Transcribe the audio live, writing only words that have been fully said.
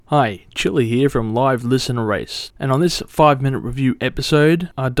Hi, Chili here from Live Listener Race, and on this 5-minute review episode,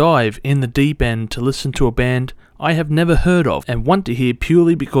 I dive in the deep end to listen to a band I have never heard of and want to hear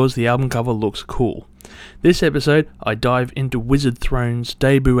purely because the album cover looks cool. This episode, I dive into Wizard Throne's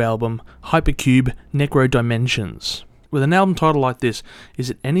debut album, Hypercube Necrodimensions. With an album title like this, is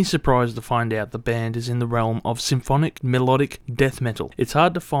it any surprise to find out the band is in the realm of symphonic melodic death metal? It's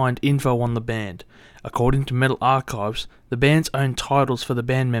hard to find info on the band. According to Metal Archives, the band's own titles for the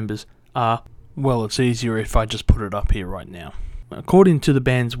band members are, well, it's easier if I just put it up here right now. According to the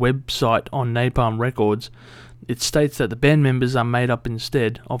band's website on Napalm Records, it states that the band members are made up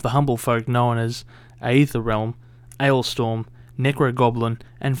instead of the humble folk known as Aether Realm, Ailstorm, Necrogoblin,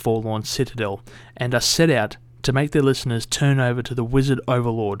 and Forlorn Citadel, and are set out to make their listeners turn over to the Wizard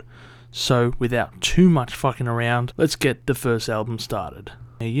Overlord. So, without too much fucking around, let's get the first album started.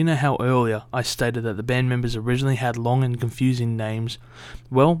 Now, you know how earlier I stated that the band members originally had long and confusing names?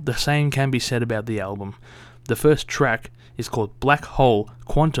 Well, the same can be said about the album. The first track is called Black Hole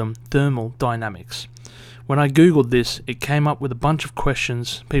Quantum Thermal Dynamics. When I googled this, it came up with a bunch of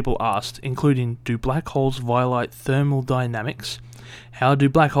questions people asked, including, do black holes violate thermal dynamics? How do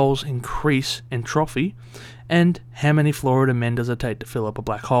black holes increase entropy? And how many Florida men does it take to fill up a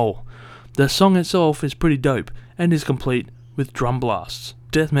black hole? The song itself is pretty dope and is complete with drum blasts,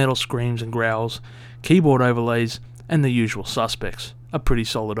 death metal screams and growls, keyboard overlays, and the usual suspects. A pretty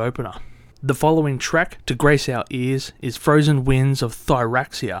solid opener. The following track to grace our ears is Frozen Winds of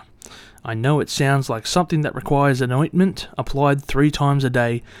Thyraxia. I know it sounds like something that requires an ointment applied 3 times a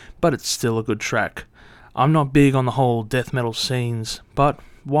day, but it's still a good track. I'm not big on the whole death metal scenes, but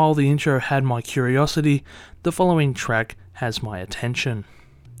while the intro had my curiosity, the following track has my attention.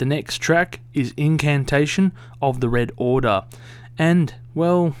 The next track is Incantation of the Red Order, and,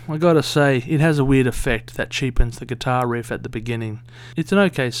 well, I gotta say, it has a weird effect that cheapens the guitar riff at the beginning. It's an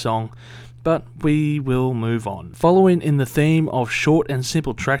okay song, but we will move on. Following in the theme of short and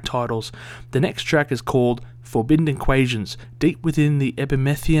simple track titles, the next track is called Forbidden Equations, Deep Within the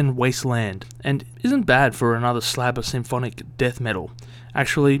Epimethian Wasteland, and isn't bad for another slab of symphonic death metal.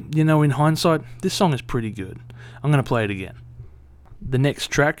 Actually, you know, in hindsight, this song is pretty good. I'm going to play it again. The next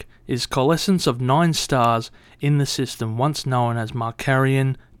track is Coalescence of 9 Stars in the System, once known as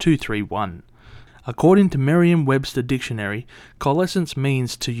Markarian 231. According to Merriam-Webster Dictionary, coalescence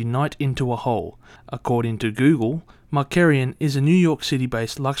means to unite into a whole. According to Google, Markarian is a New York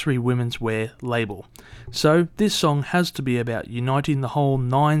City-based luxury women's wear label. So this song has to be about uniting the whole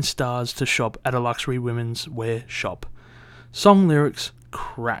 9 stars to shop at a luxury women's wear shop. Song lyrics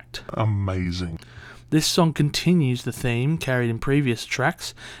cracked. Amazing. This song continues the theme carried in previous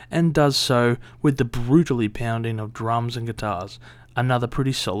tracks and does so with the brutally pounding of drums and guitars. Another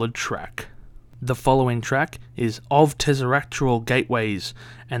pretty solid track. The following track is Of Tesseractual Gateways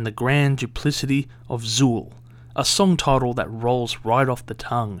and the Grand Duplicity of Zool, a song title that rolls right off the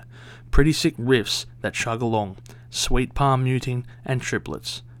tongue. Pretty sick riffs that chug along, sweet palm muting and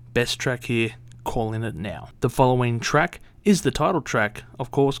triplets. Best track here, calling it now. The following track is the title track, of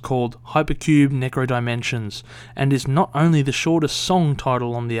course called Hypercube Necrodimensions, and is not only the shortest song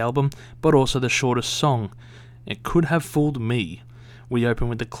title on the album, but also the shortest song. It could have fooled me. We open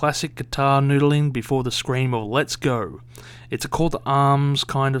with the classic guitar noodling before the scream of Let's Go. It's a call to arms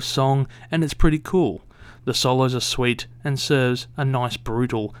kind of song, and it's pretty cool. The solos are sweet and serves a nice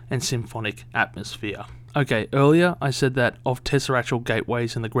brutal and symphonic atmosphere. Okay, earlier I said that Of Tesseractual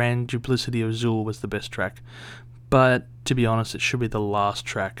Gateways and the Grand Duplicity of Zool was the best track, but to be honest it should be the last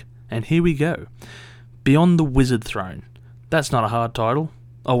track, and here we go. Beyond the Wizard Throne. That's not a hard title.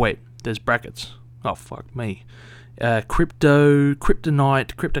 Oh wait, there's brackets. Oh fuck me. Crypto,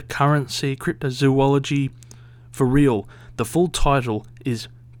 kryptonite, cryptocurrency, cryptozoology. For real, the full title is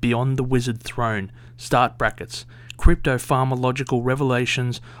Beyond the Wizard Throne, start brackets, cryptopharmacological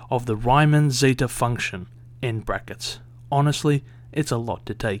revelations of the Riemann zeta function, end brackets. Honestly, it's a lot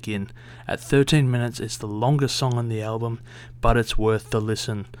to take in. At 13 minutes, it's the longest song on the album, but it's worth the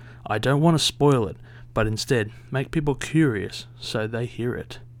listen. I don't want to spoil it, but instead make people curious so they hear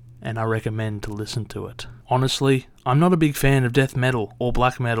it, and I recommend to listen to it. Honestly, I'm not a big fan of death metal or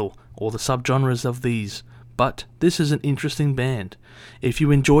black metal or the subgenres of these, but this is an interesting band. If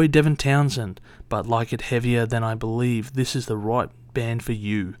you enjoy Devin Townsend, but like it heavier than I believe, this is the right band for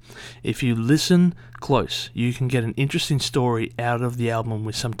you. If you listen close, you can get an interesting story out of the album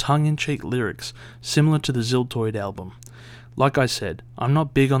with some tongue-in-cheek lyrics, similar to the Ziltoid album. Like I said, I'm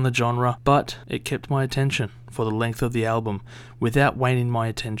not big on the genre, but it kept my attention for the length of the album, without waning my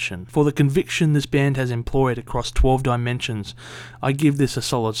attention. For the conviction this band has employed across 12 dimensions, I give this a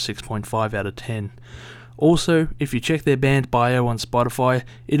solid 6.5 out of 10. Also, if you check their band bio on Spotify,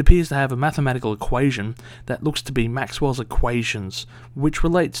 it appears to have a mathematical equation that looks to be Maxwell's equations, which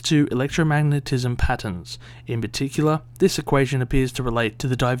relates to electromagnetism patterns. In particular, this equation appears to relate to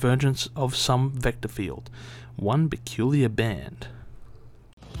the divergence of some vector field. One peculiar band.